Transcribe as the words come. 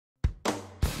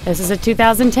This is a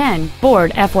 2010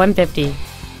 Ford F-150.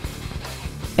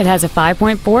 It has a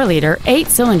 5.4-liter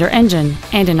 8-cylinder engine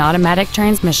and an automatic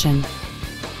transmission.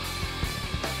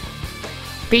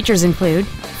 Features include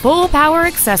full power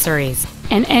accessories,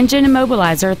 an engine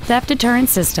immobilizer theft deterrent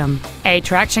system, a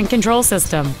traction control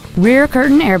system, rear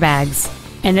curtain airbags,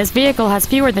 and this vehicle has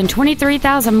fewer than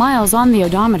 23,000 miles on the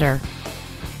odometer.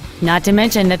 Not to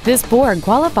mention that this Ford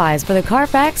qualifies for the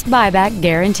Carfax buyback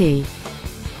guarantee.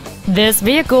 This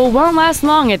vehicle won't last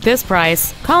long at this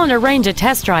price. Call and arrange a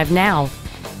test drive now.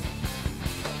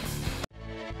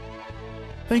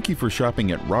 Thank you for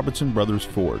shopping at Robinson Brothers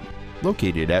Ford,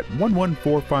 located at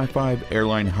 11455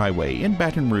 Airline Highway in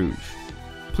Baton Rouge.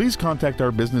 Please contact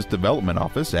our business development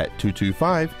office at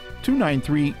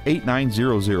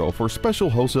 225-293-8900 for special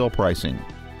wholesale pricing.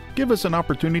 Give us an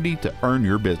opportunity to earn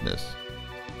your business.